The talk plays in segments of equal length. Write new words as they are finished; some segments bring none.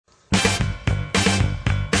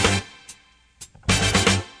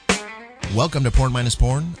Welcome to Porn Minus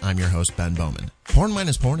Porn. I'm your host, Ben Bowman. Porn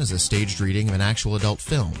Minus Porn is a staged reading of an actual adult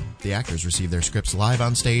film. The actors receive their scripts live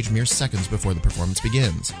on stage mere seconds before the performance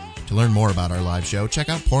begins. To learn more about our live show, check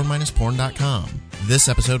out pornminusporn.com. This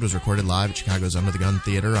episode was recorded live at Chicago's Under the Gun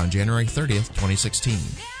Theater on January 30th, 2016.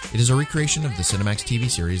 It is a recreation of the Cinemax TV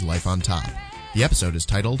series Life on Top. The episode is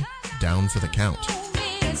titled Down for the Count.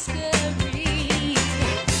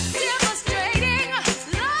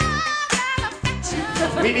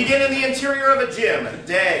 We begin in the interior of a gym.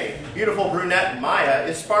 Day. Beautiful brunette Maya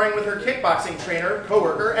is sparring with her kickboxing trainer,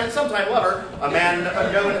 coworker, and sometime lover, a man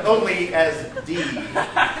known only as D.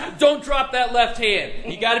 Don't drop that left hand.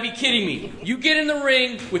 You gotta be kidding me. You get in the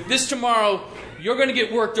ring with this tomorrow, you're gonna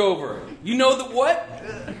get worked over. You know the what?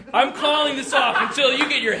 I'm calling this off until you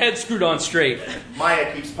get your head screwed on straight.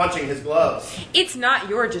 Maya keeps punching his gloves. It's not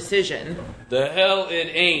your decision. The hell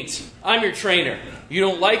it ain't. I'm your trainer. You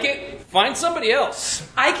don't like it? Find somebody else.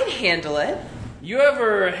 I can handle it. You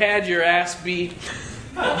ever had your ass beat?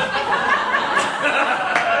 I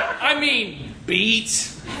mean,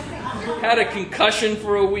 beat. Had a concussion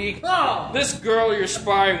for a week. Oh. This girl you're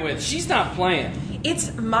sparring with, she's not playing.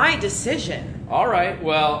 It's my decision. All right,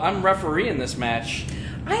 well, I'm refereeing this match.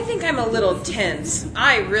 I think I'm a little tense.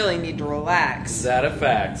 I really need to relax. Is that a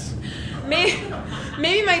fact?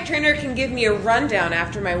 Maybe my trainer can give me a rundown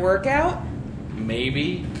after my workout?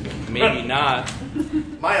 Maybe not.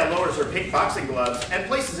 Maya lowers her pink boxing gloves and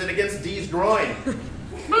places it against D's groin.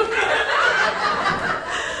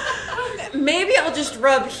 Maybe I'll just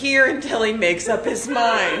rub here until he makes up his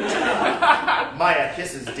mind. Maya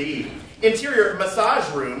kisses D. Interior massage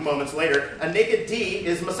room. Moments later, a naked D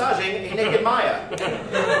is massaging a naked Maya.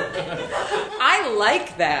 I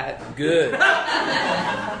like that. Good.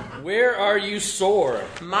 Where are you sore?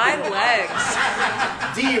 My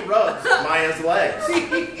legs. D rubs Maya's legs.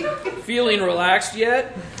 Feeling relaxed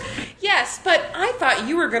yet? Yes, but I thought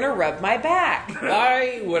you were going to rub my back.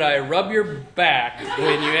 Why would I rub your back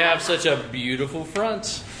when you have such a beautiful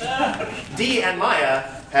front? D and Maya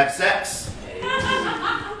have sex.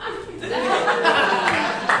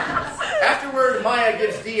 Afterward, Maya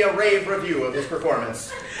gives D a rave review of his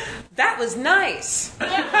performance. That was nice.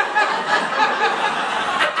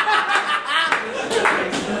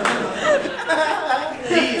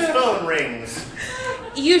 D's phone rings.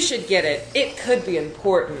 You should get it. It could be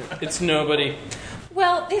important. It's nobody.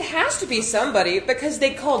 Well, it has to be somebody because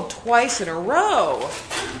they called twice in a row.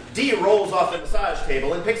 D rolls off the massage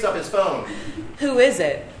table and picks up his phone. Who is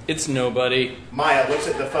it? It's nobody. Maya looks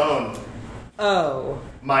at the phone. Oh.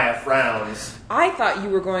 Maya frowns. I thought you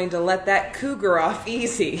were going to let that cougar off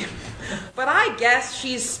easy. But I guess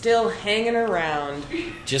she's still hanging around.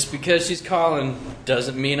 Just because she's calling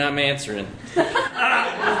doesn't mean I'm answering.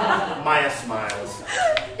 Maya smiles.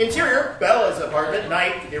 Interior, Bella's apartment.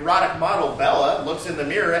 Night, erotic model Bella looks in the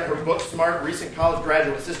mirror at her book-smart recent college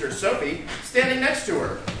graduate sister Sophie, standing next to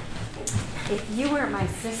her. If you weren't my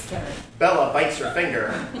sister. Bella bites her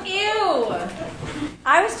finger. Ew!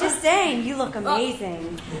 I was just saying, you look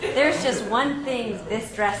amazing. There's just one thing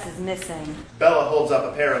this dress is missing. Bella holds up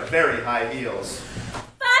a pair of very high heels.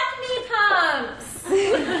 Fuck me, pumps!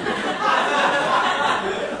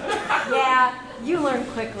 Yeah, you learn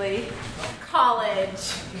quickly.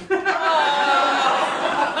 College.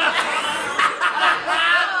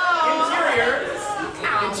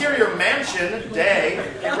 Interior mansion, day.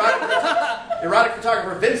 Erotic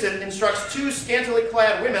photographer Vincent instructs two scantily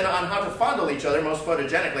clad women on how to fondle each other most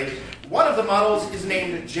photogenically. One of the models is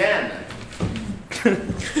named Jen.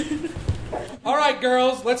 All right,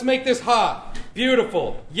 girls, let's make this hot.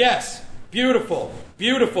 Beautiful. Yes. Beautiful.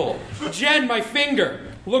 Beautiful. Jen, my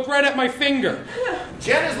finger. Look right at my finger.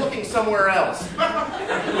 Jen is looking somewhere else.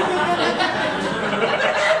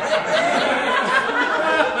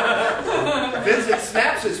 Vincent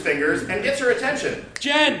snaps his fingers and gets her attention.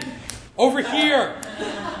 Jen, over here.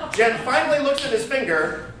 Jen finally looks at his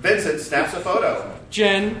finger. Vincent snaps a photo.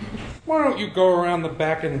 Jen, why don't you go around the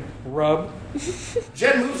back and rub?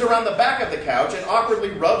 Jen moves around the back of the couch and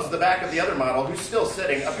awkwardly rubs the back of the other model who's still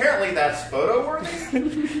sitting. Apparently that's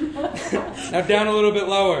photo-worthy. Now down a little bit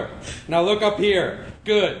lower. Now look up here.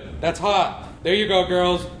 Good. That's hot. There you go,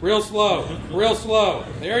 girls. Real slow. Real slow.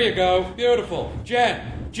 There you go. Beautiful. Jen,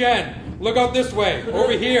 look out this way.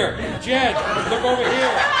 Over here. Jen, look over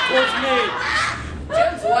here. Towards me.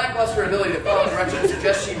 Jen's lackluster ability to follow directions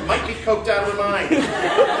suggests she might be coked out of her mind.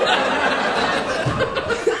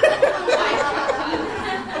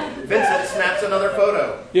 Vincent snaps a another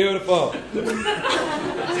photo. Beautiful.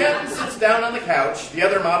 Jen sits down on the couch. The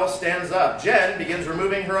other model stands up. Jen begins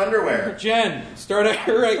removing her underwear. Jen, start at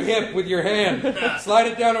her right hip with your hand. Slide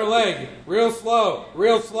it down her leg. Real slow,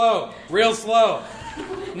 real slow, real slow.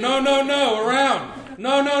 No, around.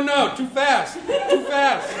 No, too fast.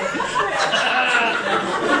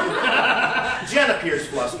 Jen appears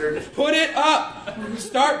flustered. Put it up.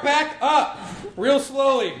 Start back up. Real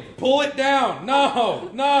slowly. Pull it down. No.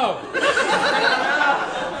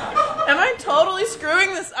 Am I totally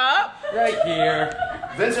screwing this up? Right here.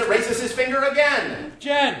 Vincent raises his finger again.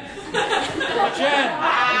 Jen.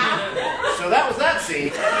 So that was that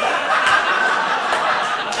scene.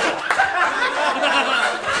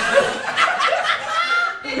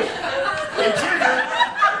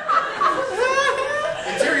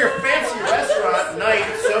 Interior fancy restaurant night.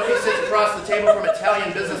 Sophie sits across the table from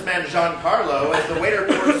Italian businessman Giancarlo as the waiter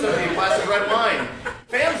pours Sophie a glass of red wine.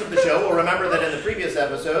 Fans of the show will remember that in the previous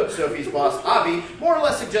episode, Sophie's boss, Avi, more or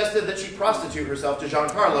less suggested that she prostitute herself to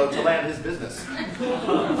Giancarlo to land his business.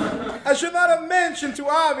 I should not have mentioned to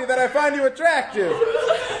Avi that I find you attractive.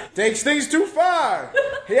 Takes things too far.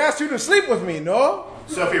 He asked you to sleep with me, no?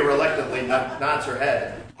 Sophie reluctantly nods her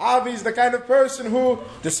head. Avi's the kind of person who,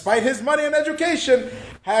 despite his money and education,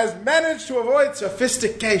 has managed to avoid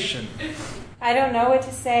sophistication. I don't know what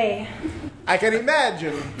to say. I can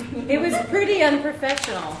imagine. It was pretty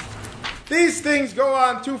unprofessional. These things go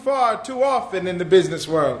on too far, too often in the business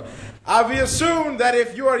world. Avi assumed that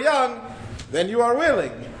if you are young, then you are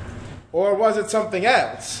willing. Or was it something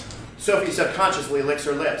else? Sophie subconsciously licks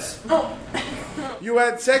her lips. You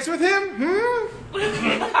had sex with him?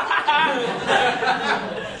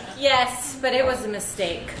 Yes, but it was a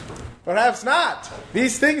mistake. Perhaps not.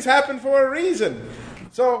 These things happen for a reason.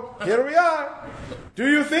 So, here we are. Do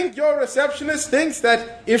you think your receptionist thinks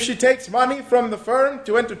that if she takes money from the firm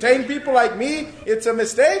to entertain people like me, it's a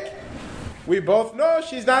mistake? We both know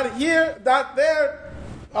she's not there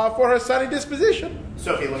for her sunny disposition.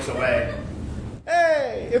 Sophie looks away.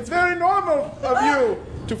 Hey, it's very normal of you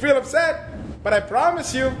to feel upset, but I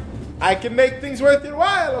promise you, I can make things worth your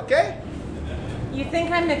while, okay? You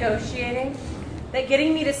think I'm negotiating? That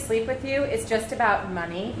getting me to sleep with you is just about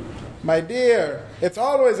money? My dear, it's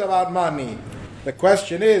always about money. The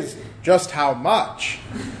question is, just how much?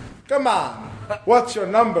 Come on, what's your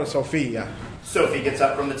number, Sophia? Sophie gets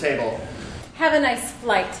up from the table. Have a nice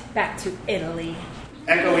flight back to Italy.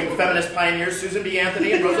 Echoing feminist pioneers Susan B.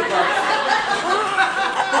 Anthony and Rosa Parks.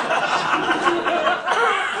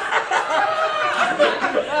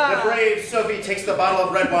 The brave Sophie takes the bottle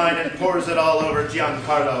of red wine and pours it all over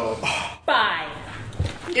Giancarlo. Bye.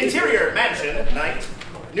 Interior mansion night.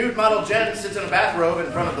 Nude model Jen sits in a bathrobe in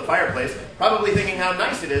front of the fireplace, probably thinking how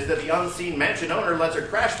nice it is that the unseen mansion owner lets her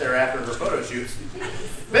crash there after her photo shoots.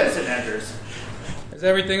 Vincent enters. Is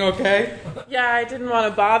everything okay? Yeah, I didn't want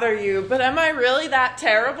to bother you, but am I really that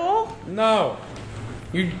terrible? No.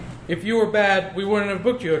 If you were bad, we wouldn't have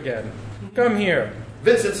booked you again. Come here.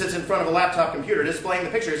 Vincent sits in front of a laptop computer displaying the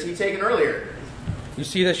pictures he'd taken earlier. You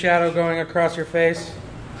see the shadow going across your face?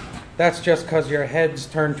 That's just because your head's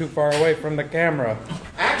turned too far away from the camera.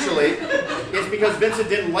 Actually, it's because Vincent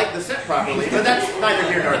didn't light the set properly, but that's neither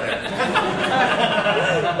here nor there.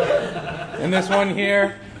 And this one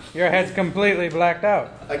here, your head's completely blacked out.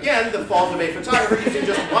 Again, the fault of a photographer using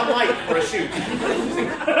just one light for a shoot.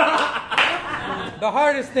 The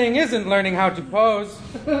hardest thing isn't learning how to pose.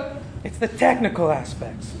 It's the technical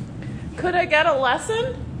aspects. Could I get a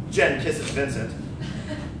lesson? Jen kisses Vincent.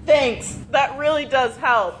 Thanks. That really does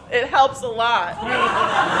help. It helps a lot.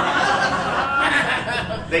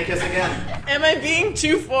 They kiss again. Am I being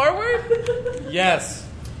too forward? Yes.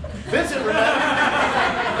 Vincent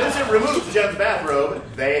removes Jen's bathrobe.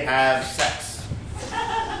 They have sex.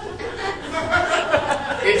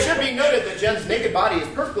 It should be noted that Jen's naked body is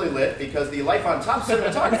perfectly lit because the Life on Top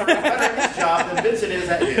cinematographer is better at his job than Vincent is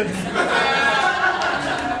at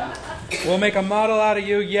his. We'll make a model out of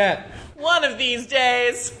you yet. One of these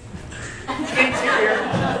days. Interior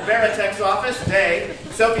Veritech's office day.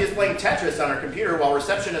 Sophie is playing Tetris on her computer while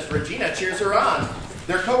receptionist Regina cheers her on.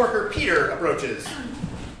 Their coworker Peter approaches.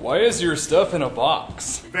 Why is your stuff in a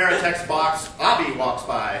box? Veritech's boss, Avi, walks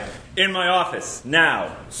by. In my office,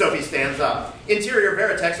 now. Sophie stands up. Interior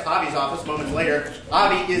Veritech's Avi's office moments later.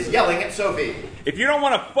 Avi is yelling at Sophie. If you don't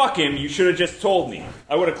want to fuck him, you should have just told me.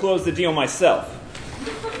 I would have closed the deal myself.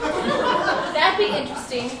 That'd be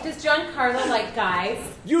interesting. Does Giancarlo like guys?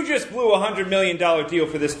 You just blew a $100 million deal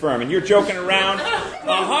for this firm, and you're joking around?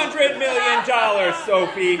 $100 million,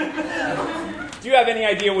 Sophie. Do you have any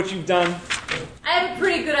idea what you've done? I have a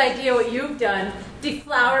pretty good idea what you've done.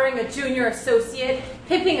 Deflowering a junior associate,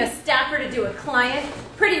 pimping a staffer to do a client.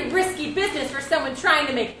 Pretty risky business for someone trying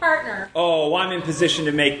to make partner. Oh, I'm in position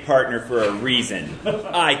to make partner for a reason.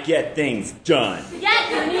 I get things done. Yet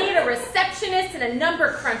you need a receptionist and a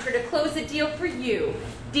number cruncher to close the deal for you.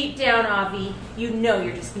 Deep down, Avi, you know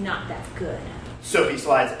you're just not that good. Sophie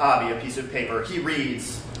slides Avi a piece of paper. He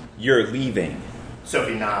reads, You're leaving.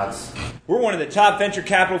 Sophie nods. We're one of the top venture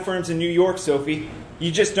capital firms in New York, Sophie.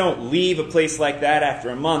 You just don't leave a place like that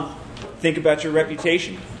after a month. Think about your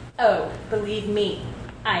reputation. Oh, believe me,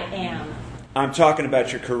 I am. I'm talking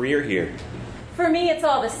about your career here. For me, it's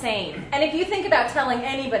all the same. And if you think about telling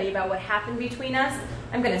anybody about what happened between us,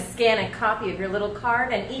 I'm going to scan a copy of your little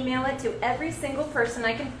card and email it to every single person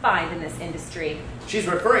I can find in this industry. She's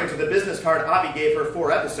referring to the business card Avi gave her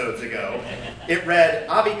 4 episodes ago. It read,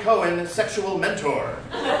 Avi Cohen, sexual mentor.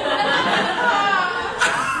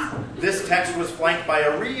 This text was flanked by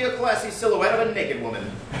a real classy silhouette of a naked woman.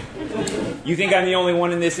 You think I'm the only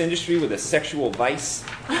one in this industry with a sexual vice?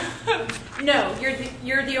 No,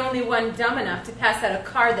 you're the only one dumb enough to pass out a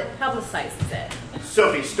card that publicizes it.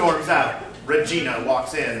 Sophie storms out. Regina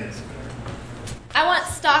walks in. I want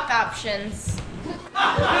stock options.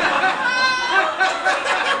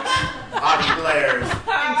 Avi glares.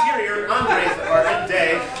 Interior, Andre's apartment,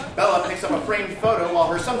 day. Bella picks up a framed photo while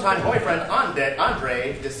her sometime boyfriend,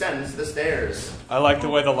 Andre, descends the stairs. I like the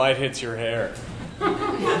way the light hits your hair.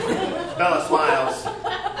 Bella smiles.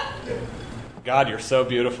 God, you're so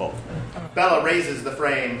beautiful. Bella raises the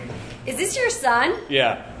frame. Is this your son?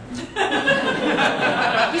 Yeah.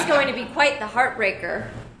 He's going to be quite the heartbreaker.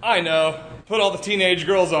 I know. Put all the teenage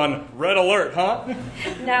girls on red alert, huh?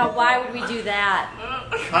 Now, why would we do that?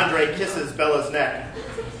 Andre kisses Bella's neck.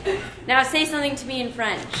 Now, say something to me in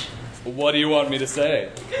French. What do you want me to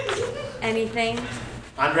say? Anything?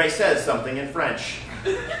 Andre says something in French.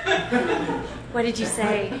 What did you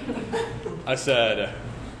say? I said,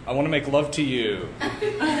 I want to make love to you.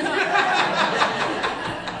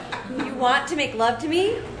 You want to make love to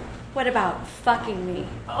me? What about fucking me?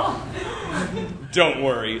 Don't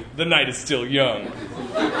worry, the night is still young.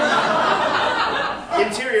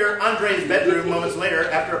 Interior, Andre's bedroom moments later,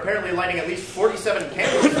 after apparently lighting at least 47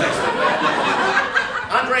 candles next to the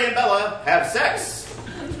bed. Andre and Bella have sex.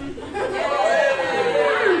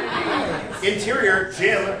 Interior,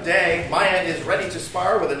 gym, day. Maya is ready to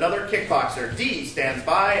spar with another kickboxer. D stands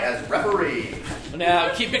by as referee. Now,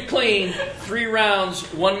 keep it clean. 3 rounds,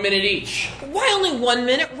 1 minute each. Why only 1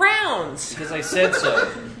 minute rounds? Because I said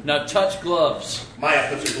so. Now touch gloves. Maya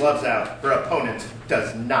puts her gloves out. Her opponent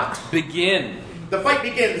does not. Begin. The fight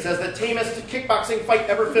begins as the tamest kickboxing fight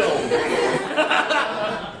ever filmed.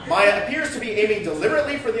 Maya appears to be aiming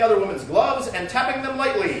deliberately for the other woman's gloves and tapping them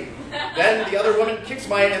lightly. Then the other woman kicks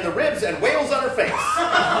Maya in the ribs and wails on her face.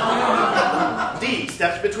 D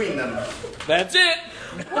steps between them. That's it.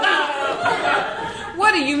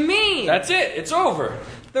 What do you mean? That's it. It's over.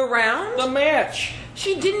 The round? The match.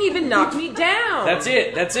 She didn't even knock me down. That's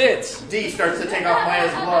it. That's it. D starts to take off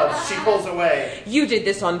Maya's gloves. She pulls away. You did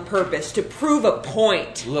this on purpose to prove a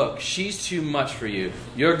point. Look, she's too much for you.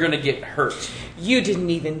 You're gonna get hurt. You didn't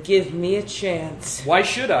even give me a chance. Why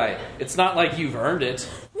should I? It's not like you've earned it.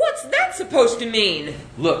 What's that supposed to mean?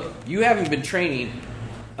 Look, you haven't been training,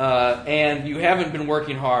 and you haven't been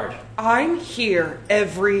working hard. I'm here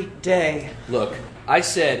every day. Look, I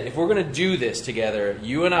said if we're gonna do this together,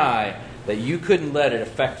 you and I, that you couldn't let it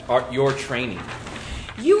affect your training.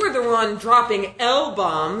 You were the one dropping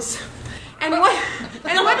L-bombs. And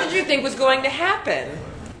what did you think was going to happen?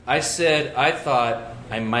 I said I thought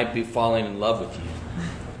I might be falling in love with you.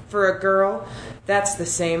 For a girl, that's the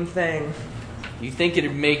same thing. You think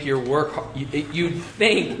it'd make your work. You'd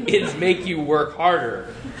think it'd make you work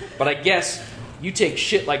harder, but I guess you take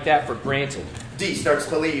shit like that for granted. D starts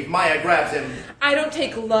to leave. Maya grabs him. I don't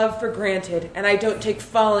take love for granted, and I don't take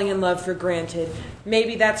falling in love for granted.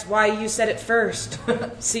 Maybe that's why you said it first.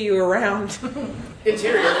 See you around.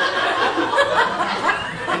 Interior,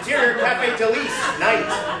 Cafe Delise, night.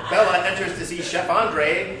 Bella enters to see Chef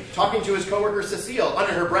Andre talking to his coworker Cecile.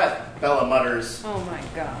 Under her breath, Bella mutters, Oh my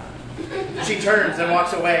god. She turns and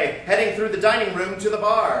walks away, heading through the dining room to the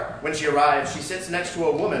bar. When she arrives, she sits next to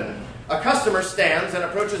a woman. A customer stands and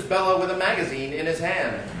approaches Bella with a magazine in his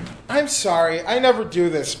hand. I'm sorry, I never do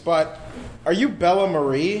this, but are you Bella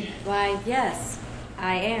Marie? Why, yes,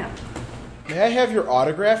 I am. May I have your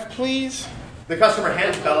autograph, please? The customer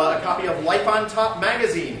hands Bella a copy of Life on Top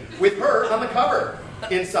magazine, with her on the cover.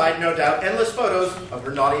 Inside, no doubt, endless photos of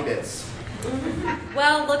her naughty bits.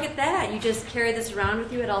 Well, look at that. You just carry this around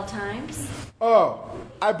with you at all times? Oh,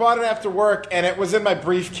 I bought it after work and it was in my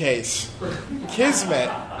briefcase. Kismet.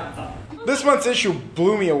 This month's issue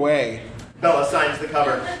blew me away. Bella signs the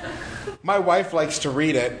cover. My wife likes to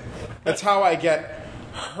read it. That's how I get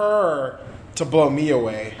her to blow me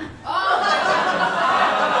away.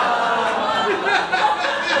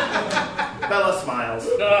 Bella smiles.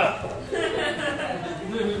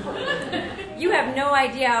 You have no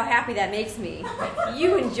idea how happy that makes me.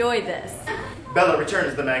 You enjoy this. Bella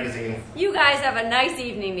returns the magazine. You guys have a nice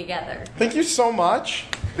evening together. Thank you so much.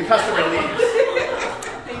 The customer leaves.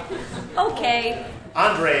 Okay.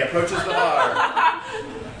 Andre approaches the bar.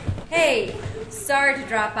 Hey, sorry to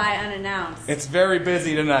drop by unannounced. It's very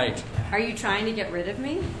busy tonight. Are you trying to get rid of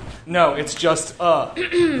me? No, it's just,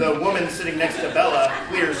 The woman sitting next to Bella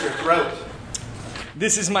clears her throat.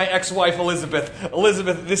 This is my ex-wife, Elizabeth.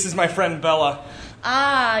 Elizabeth, this is my friend, Bella.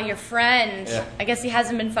 Ah, your friend. Yeah. I guess he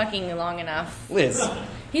hasn't been fucking you long enough. Liz.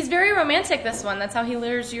 He's very romantic, this one. That's how he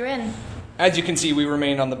lures you in. As you can see, we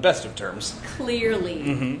remain on the best of terms. Clearly.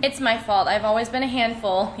 Mm-hmm. It's my fault. I've always been a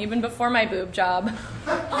handful, even before my boob job.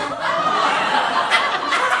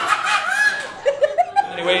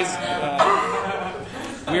 Anyways,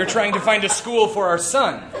 we are trying to find a school for our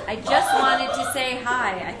son. I just wanted to say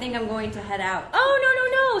hi. I think I'm going to head out. Oh,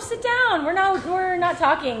 no. Sit down. We're not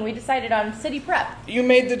talking. We decided on city prep. You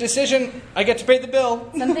made the decision. I get to pay the bill.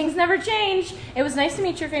 Some things never change. It was nice to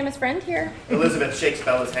meet your famous friend here. Elizabeth shakes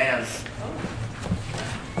Bella's hands.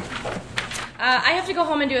 I have to go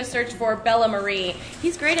home and do a search for Bella Marie.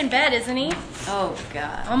 He's great in bed, isn't he? Oh,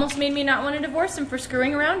 God. Almost made me not want to divorce him for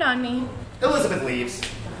screwing around on me. Elizabeth leaves.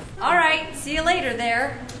 All right. See you later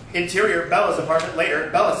there. Interior, Bella's apartment later.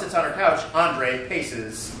 Bella sits on her couch. Andre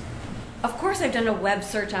paces. Of course I've done a web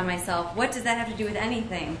search on myself. What does that have to do with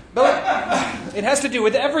anything? Bella, it has to do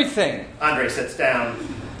with everything. Andre sits down.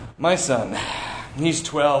 My son, he's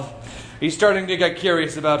 12. He's starting to get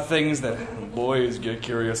curious about things that boys get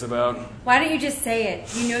curious about. Why don't you just say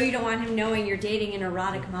it? You know you don't want him knowing you're dating an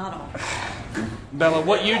erotic model. Bella,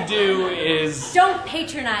 what you do is... Don't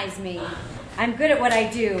patronize me. I'm good at what I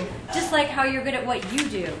do, just like how you're good at what you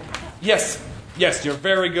do. Yes, you're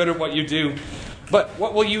very good at what you do. But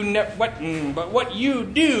what you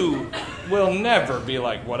do will never be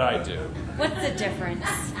like what I do. What's the difference?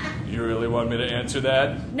 You really want me to answer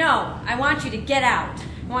that? No, I want you to get out.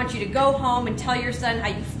 I want you to go home and tell your son how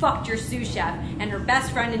you fucked your sous chef and her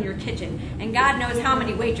best friend in your kitchen, and God knows how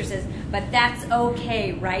many waitresses, but that's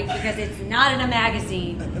okay, right? Because it's not in a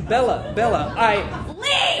magazine. Bella, I...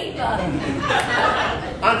 Leave!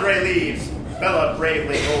 Andre leaves. Bella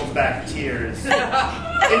bravely holds back tears.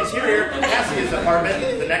 Interior, Cassia's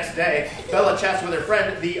apartment. The next day, Bella chats with her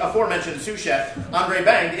friend, the aforementioned sous chef, Andre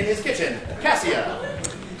banged in his kitchen. Cassia.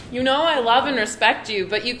 You know I love and respect you,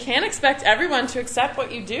 but you can't expect everyone to accept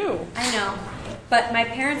what you do. I know. But my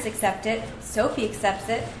parents accept it. Sophie accepts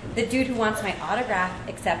it. The dude who wants my autograph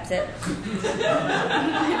accepts it.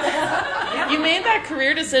 You made that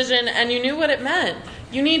career decision and you knew what it meant.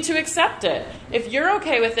 You need to accept it. If you're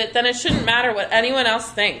okay with it, then it shouldn't matter what anyone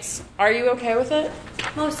else thinks. Are you okay with it?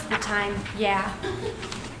 Most of the time, yeah.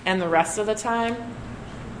 And the rest of the time?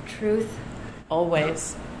 Truth.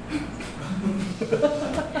 Always.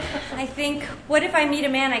 I think, what if I meet a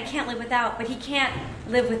man I can't live without, but he can't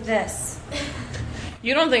live with this?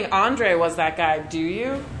 You don't think Andre was that guy, do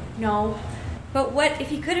you? No. But what if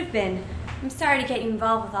he could have been? I'm sorry to get you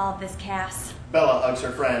involved with all of this, Cass. Bella hugs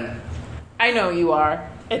her friend. I know you are.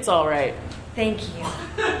 It's all right. Thank you.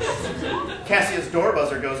 Cassia's door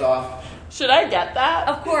buzzer goes off. Should I get that?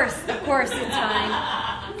 Of course, it's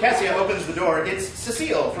fine. Cassia opens the door. It's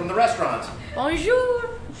Cecile from the restaurant. Bonjour.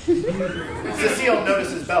 Cecile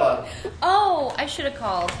notices Bella. Oh, I should have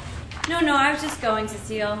called. No, I was just going,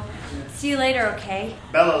 Cecile. See you later, okay?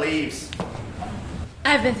 Bella leaves.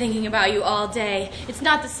 I've been thinking about you all day. It's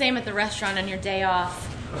not the same at the restaurant on your day off.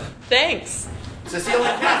 Thanks. Cecile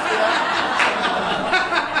and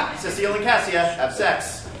Cassia have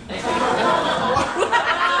sex.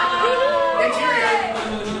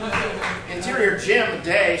 Interior, gym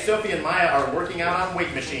day. Sophie and Maya are working out on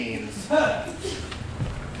weight machines.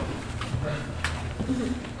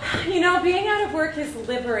 You know, being out of work is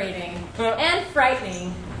liberating and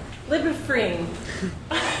frightening. Freeing.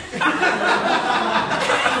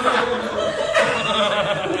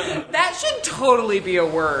 That should totally be a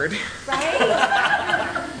word. Right?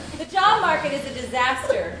 The job market is a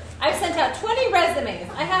disaster. I've sent out 20 resumes.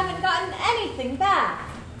 I haven't gotten anything back.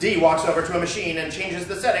 Dee walks over to a machine and changes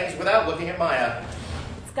the settings without looking at Maya.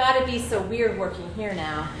 It's gotta be so weird working here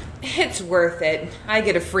now. It's worth it. I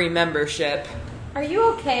get a free membership. Are you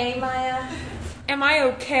okay, Maya? Am I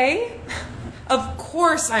okay? Of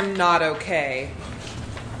course I'm not okay.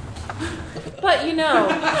 But you know,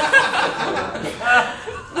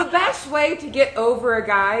 the best way to get over a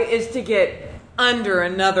guy is to get under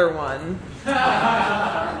another one.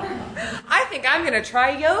 I think I'm going to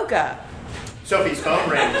try yoga. Sophie's phone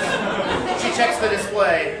rings. She checks the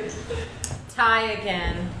display. Ty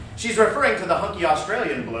again. She's referring to the hunky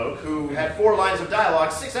Australian bloke who had 4 lines of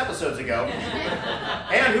dialogue 6 episodes ago,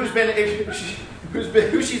 and who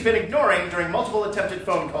she's been ignoring during multiple attempted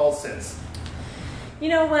phone calls since. You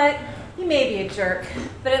know what? He may be a jerk,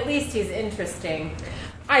 but at least he's interesting.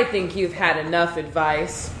 I think you've had enough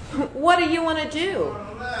advice. What do you want to do?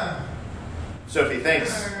 Sophie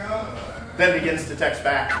thinks, then begins to text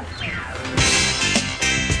back.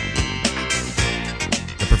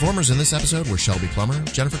 The performers in this episode were Shelby Plummer,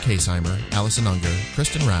 Jennifer Kasheimer, Allison Unger,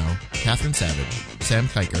 Kristen Rao, Catherine Savage, Sam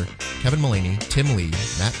Kiker, Kevin Mullaney, Tim Lee,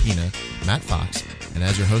 Matt Pina, Matt Fox, and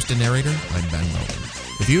as your host and narrator, I'm Ben Bowman.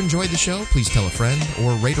 If you enjoyed the show, please tell a friend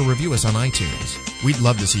or rate or review us on iTunes. We'd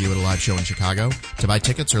love to see you at a live show in Chicago. To buy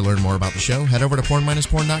tickets or learn more about the show, head over to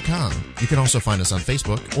porn-porn.com. You can also find us on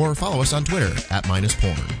Facebook or follow us on Twitter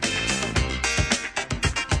 @-porn.